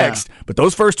throw next, but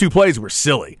those first 2 plays were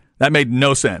silly. That made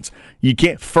no sense. You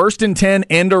can't 1st and 10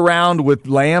 end around with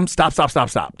Lamb. Stop.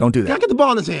 Don't do that. Gotta get the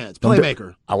ball in his hands.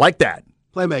 Playmaker. I like that.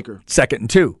 Playmaker. 2nd and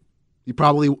 2. You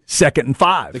probably 2nd and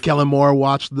 5. Did Kellen Moore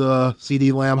watch the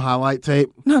CeeDee Lamb highlight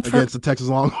tape against the Texas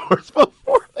Longhorns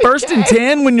before? 1st and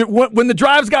 10 when the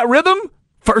drives got rhythm?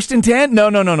 1st and 10? No.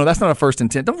 That's not a 1st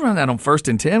and 10. Don't run that on 1st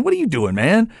and 10. What are you doing,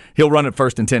 man? He'll run it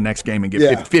 1st and 10 next game and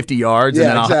get 50 yards. Yeah,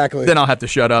 and then I'll have to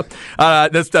shut up.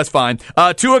 That's fine.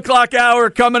 2 o'clock hour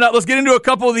coming up. Let's get into a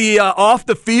couple of the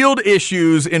off-the-field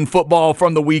issues in football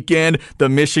from the weekend. The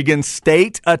Michigan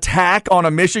State attack on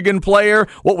a Michigan player.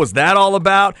 What was that all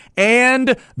about?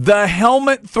 And the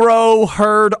helmet throw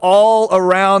heard all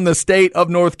around the state of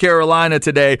North Carolina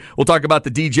today. We'll talk about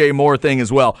the DJ Moore thing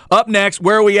as well. Up next,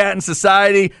 where are we at in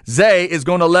society? Zay is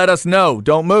going to let us know.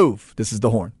 Don't move. This is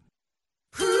The Horn.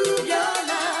 Prove your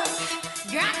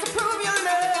love. Got to prove your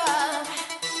love.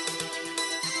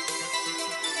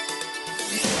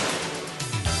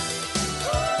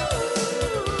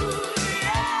 Ooh,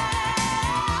 yeah.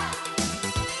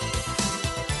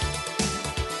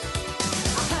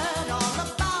 I heard all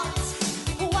about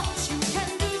what you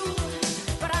can do,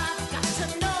 but I've got to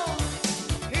know,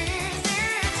 is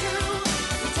it true?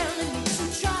 You're telling me to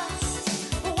trust.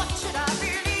 What should I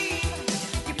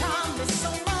believe? You promise so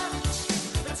much,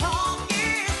 but talk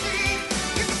is cheap.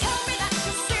 You tell me that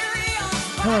you're serious,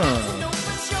 but I got to know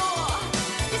for sure.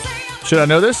 You say I'm Should I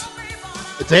know this?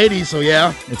 It's 80, so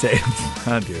yeah. It's a.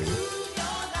 How dare you?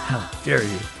 How dare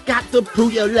you? Got to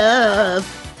prove your love.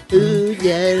 Ooh,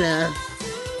 yeah.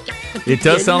 It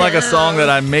does sound like a song that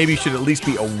I maybe should at least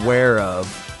be aware of.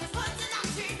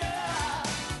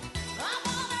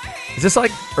 Is this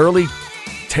like early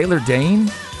Taylor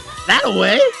Dane? That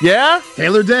away. Yeah?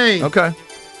 Taylor Dane. Okay.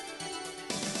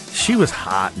 She was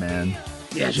hot, man.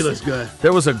 Yeah, she looks good.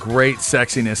 There was a great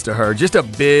sexiness to her. Just a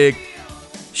big...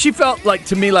 She felt like,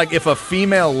 to me, like if a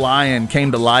female lion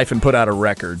came to life and put out a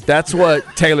record. That's what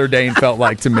Taylor Dayne felt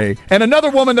like to me. And another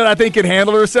woman that I think can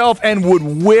handle herself and would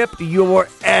whip your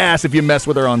ass if you mess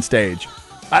with her on stage.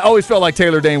 I always felt like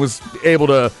Taylor Dayne was able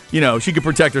to, she could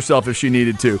protect herself if she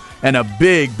needed to. And a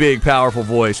big, big, powerful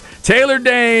voice. Taylor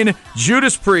Dayne,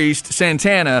 Judas Priest,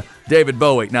 Santana, David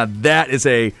Bowie. Now that is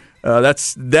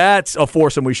that's a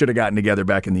foursome we should have gotten together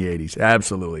back in the 80s.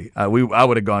 Absolutely. I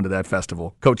would have gone to that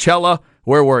festival. Coachella,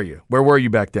 where were you? Where were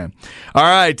you back then? All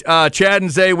right, Chad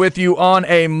and Zay with you on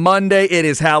a Monday. It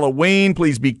is Halloween.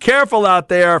 Please be careful out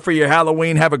there for your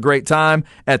Halloween. Have a great time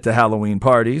at the Halloween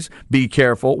parties. Be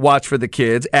careful. Watch for the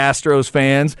kids. Astros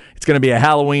fans, it's going to be a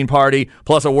Halloween party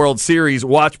plus a World Series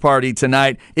watch party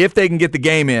tonight if they can get the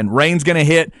game in. Rain's going to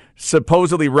hit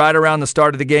supposedly right around the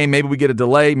start of the game. Maybe we get a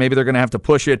delay. Maybe they're going to have to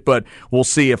push it, but we'll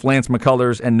see if Lance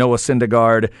McCullers and Noah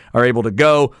Syndergaard are able to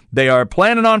go. They are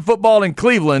planning on football in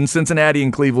Cleveland. Cincinnati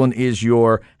and Cleveland is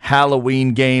your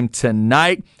Halloween game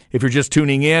tonight. If you're just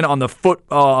tuning in on the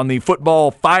football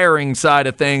firing side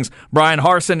of things, Brian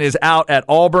Harsin is out at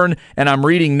Auburn, and I'm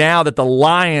reading now that the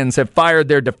Lions have fired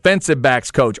their defensive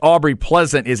backs coach. Aubrey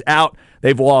Pleasant is out.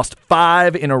 They've lost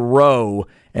 5 in a row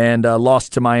and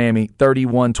lost to Miami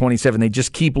 31-27. They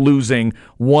just keep losing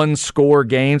one-score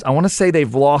games. I want to say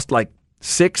they've lost like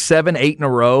 6, 7, 8 in a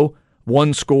row,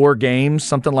 one-score games,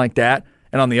 something like that.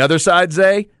 And on the other side,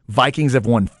 Zay, Vikings have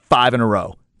won 5 in a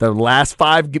row. Their last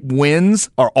 5 wins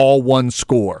are all one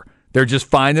score. They're just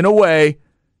finding a way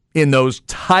in those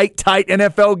tight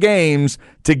NFL games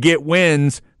to get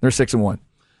wins. They're 6-1.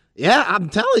 Yeah, I'm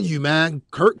telling you, man.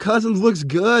 Kirk Cousins looks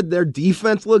good. Their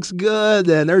defense looks good.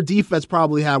 And their defense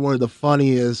probably had one of the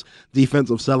funniest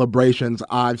defensive celebrations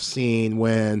I've seen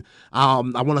when, I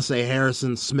want to say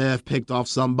Harrison Smith picked off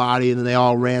somebody and then they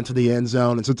all ran to the end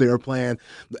zone. And since they were playing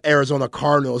the Arizona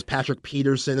Cardinals, Patrick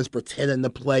Peterson is pretending to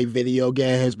play video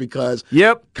games because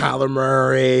Kyler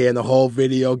Murray and the whole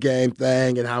video game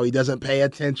thing and how he doesn't pay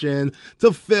attention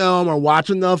to film or watch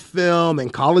enough film.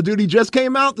 And Call of Duty just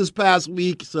came out this past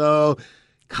week, so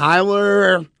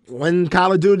Kyler, when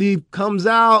Call of Duty comes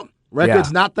out,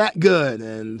 record's not that good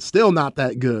and still not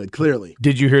that good, clearly.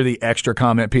 Did you hear the extra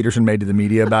comment Peterson made to the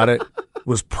media about it? It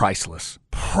was priceless.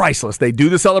 Priceless. They do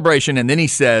the celebration, and then he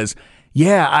says,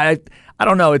 I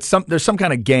don't know. There's some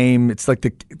kind of game. It's like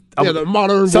the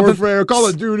Modern Warfare, Call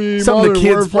of Duty, something the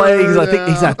kids Warfare,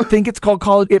 play. I think it's called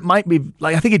Call of. It might be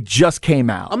like I think it just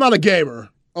came out. I'm not a gamer.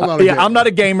 I'm not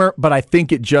a gamer, but I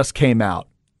think it just came out.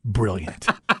 Brilliant.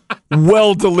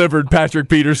 Well delivered, Patrick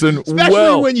Peterson.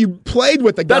 Especially when you played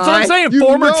with the guy. That's what I'm saying.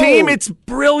 Former team, it's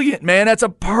brilliant, man. That's a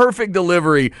perfect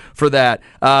delivery for that.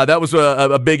 That was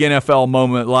a big NFL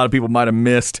moment a lot of people might have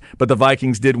missed, but the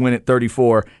Vikings did win it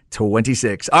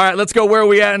 34-26. All right, let's go where are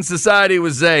we at in society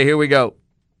with Zay. Here we go.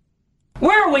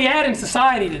 Where are we at in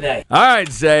society today? All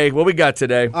right, Zay, what we got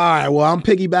today? All right, well, I'm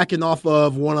piggybacking off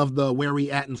of one of the Where We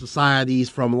At in Societies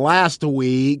from last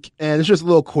week, and it's just a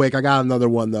little quick. I got another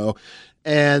one, though.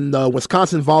 And the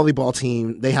Wisconsin volleyball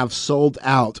team, they have sold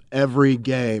out every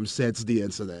game since the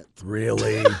incident.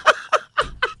 Really?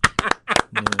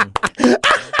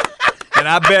 And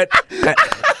I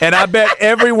bet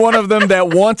every one of them that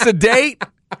wants a date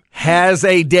has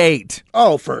a date.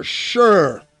 Oh, for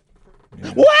sure.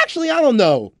 Yeah. Well, actually, I don't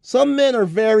know. Some men are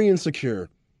very insecure.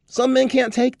 Some men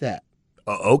can't take that.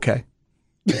 Okay.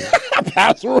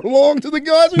 Pass her along to the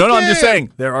guys. No, I'm just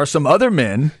saying there are some other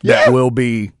men that will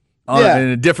be in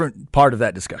a different part of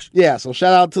that discussion. Yeah, so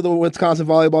shout out to the Wisconsin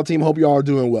volleyball team. Hope you all are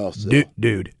doing well. So.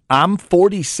 Dude, I'm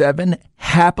 47,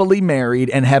 happily married,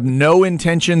 and have no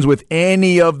intentions with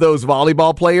any of those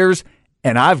volleyball players,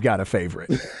 and I've got a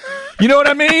favorite. You know what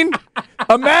I mean?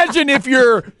 Imagine if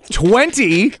you're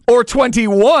 20 or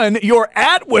 21, you're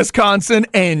at Wisconsin,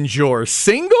 and you're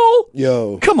single?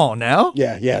 Yo. Come on now.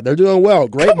 Yeah, they're doing well.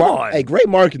 Great great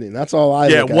marketing. That's all I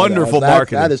look at. Wonderful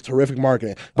marketing. That is terrific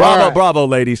marketing. Bravo,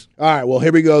 ladies. All right, well,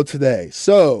 here we go today.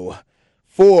 So,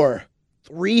 for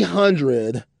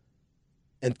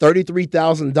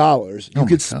 $333,000, you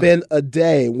could spend a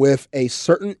day with a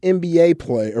certain NBA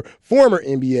player, former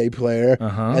NBA player,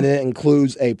 and it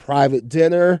includes a private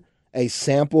dinner, a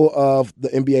sample of the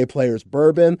NBA player's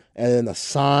bourbon, and then a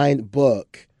signed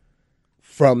book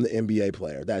from the NBA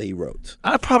player that he wrote.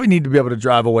 I probably need to be able to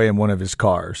drive away in one of his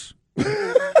cars.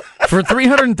 For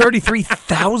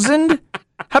 $333,000?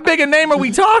 How big a name are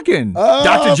we talking?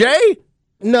 Dr. J?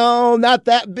 No, not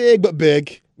that big, but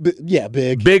big.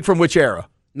 Big. Big from which era?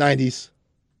 90s.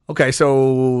 Okay,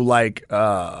 so like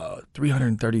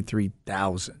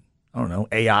 333,000. I don't know.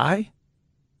 AI?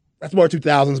 That's more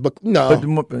 2000s, but no.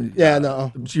 Yeah,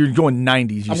 no. So you're going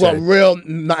 90s, you I'm said. going real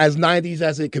as 90s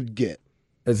as it could get.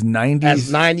 As 90s?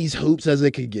 As 90s hoops as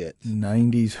it could get.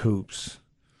 90s hoops.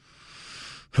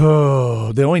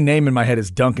 Oh, the only name in my head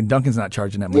is Duncan. Duncan's not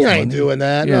charging that much You money. ain't doing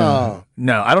that, Yeah. no.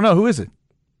 No, I don't know. Who is it?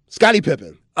 Scottie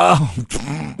Pippen. Oh.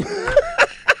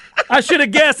 I should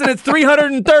have guessed, and it's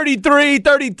 333,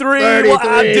 33.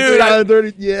 Well,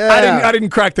 dude, yeah. I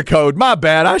didn't crack the code. My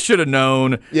bad. I should have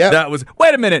known. Yep. That was.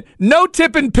 Wait a minute. No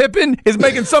Tippin' Pippin is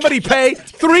making somebody pay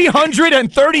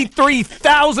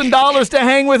 $333,000 to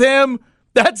hang with him.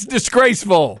 That's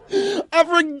disgraceful. I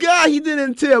forgot he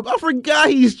didn't tip. I forgot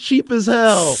he's cheap as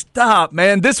hell. Stop,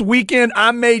 man. This weekend,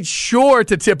 I made sure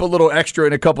to tip a little extra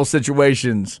in a couple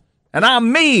situations, and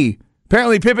I'm me.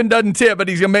 Apparently, Pippen doesn't tip, but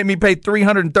he's gonna make me pay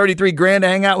 $333,000 to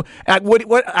hang out. At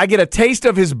what? I get a taste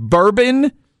of his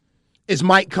bourbon. Is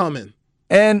Mike coming?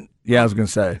 And yeah, I was gonna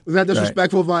say. Is that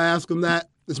disrespectful if I ask him that?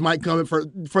 Is Mike coming for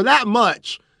that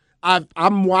much?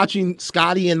 I'm watching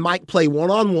Scotty and Mike play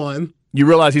 1-on-1. You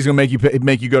realize he's gonna make you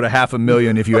go to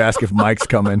 $500,000 if you ask if Mike's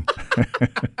coming.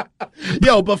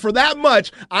 Yo, but for that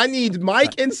much, I need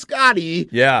Mike and Scotty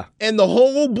and the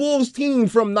whole Bulls team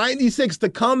from 96 to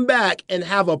come back and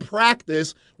have a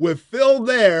practice with Phil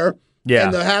there. Yeah.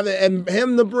 And to have it, and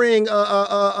him to bring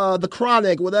the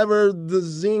Chronic, whatever, the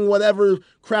Zing, whatever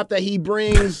crap that he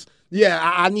brings. Yeah,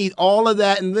 I need all of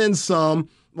that and then some.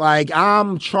 Like,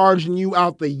 I'm charging you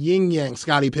out the yin-yang,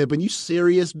 Scottie Pippen. You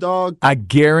serious, dog? I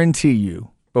guarantee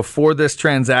you, before this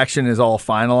transaction is all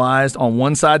finalized, on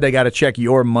one side, they got to check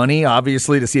your money,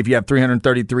 obviously, to see if you have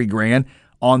 $333,000.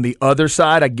 On the other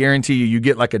side, I guarantee you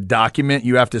get like a document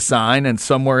you have to sign, and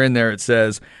somewhere in there it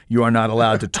says you are not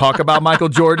allowed to talk about Michael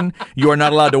Jordan. You are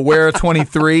not allowed to wear a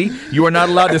 23. You are not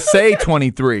allowed to say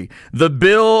 23. The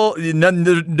bill,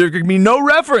 there can be no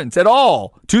reference at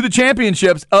all to the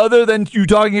championships other than you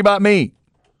talking about me.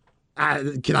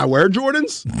 Can I wear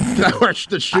Jordans? Can I wear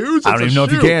the shoes? I don't even know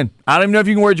if you can. I don't even know if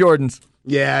you can wear Jordans.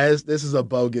 Yeah, this is a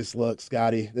bogus look,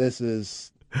 Scotty. This is...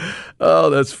 Oh,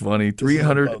 that's funny.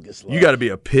 300. You got to be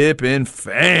a Pippen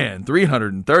fan.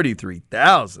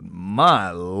 333,000.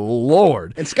 My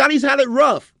Lord. And Scotty's had it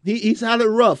rough. He's had it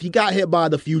rough. He got hit by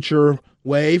the future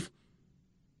wave.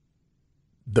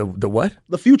 The what?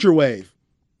 The future wave.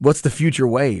 What's the future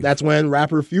wave? That's when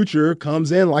rapper Future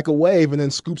comes in like a wave and then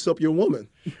scoops up your woman.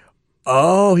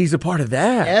 Oh, he's a part of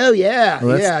that. Oh yeah,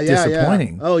 well, that's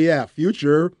disappointing. Yeah. Oh yeah,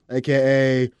 Future,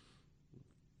 aka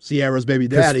Sierra's baby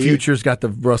daddy. Future's got the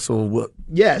Russell.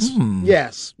 Yes,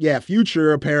 yeah.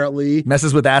 Future apparently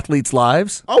messes with athletes'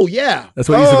 lives. Oh yeah, that's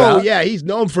what he's about. Oh yeah, he's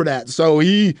known for that. So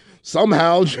he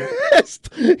somehow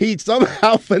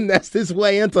finessed his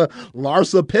way into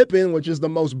Larsa Pippen, which is the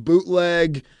most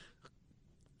bootleg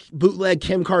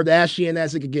Kim Kardashian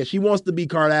as it could get. She wants to be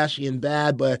Kardashian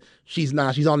bad, but she's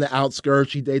not. She's on the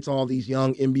outskirts. She dates all these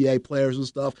young NBA players and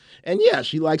stuff. And yeah,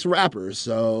 she likes rappers.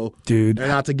 So dude, they're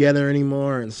not together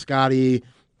anymore. And Scotty,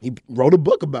 he wrote a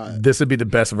book about it. This would be the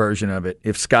best version of it.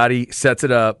 If Scotty sets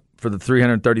it up for the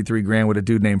 $333,000 with a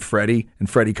dude named Freddie, and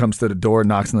Freddie comes to the door,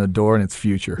 knocks on the door, and it's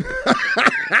Future.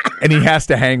 And he has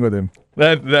to hang with him.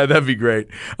 That'd be great.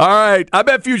 All right. I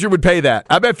bet Future would pay that.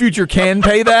 I bet Future can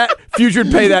pay that. Future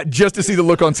would pay that just to see the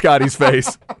look on Scotty's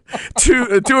face.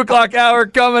 2 o'clock hour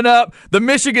coming up. The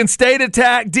Michigan State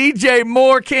attack. DJ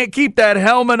Moore can't keep that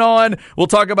helmet on. We'll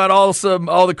talk about all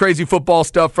the crazy football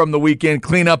stuff from the weekend,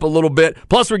 clean up a little bit.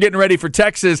 Plus, we're getting ready for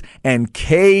Texas and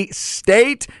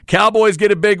K-State. Cowboys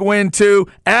get a big win, too.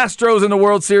 Astros in the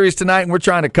World Series tonight, and we're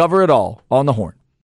trying to cover it all on the Horn.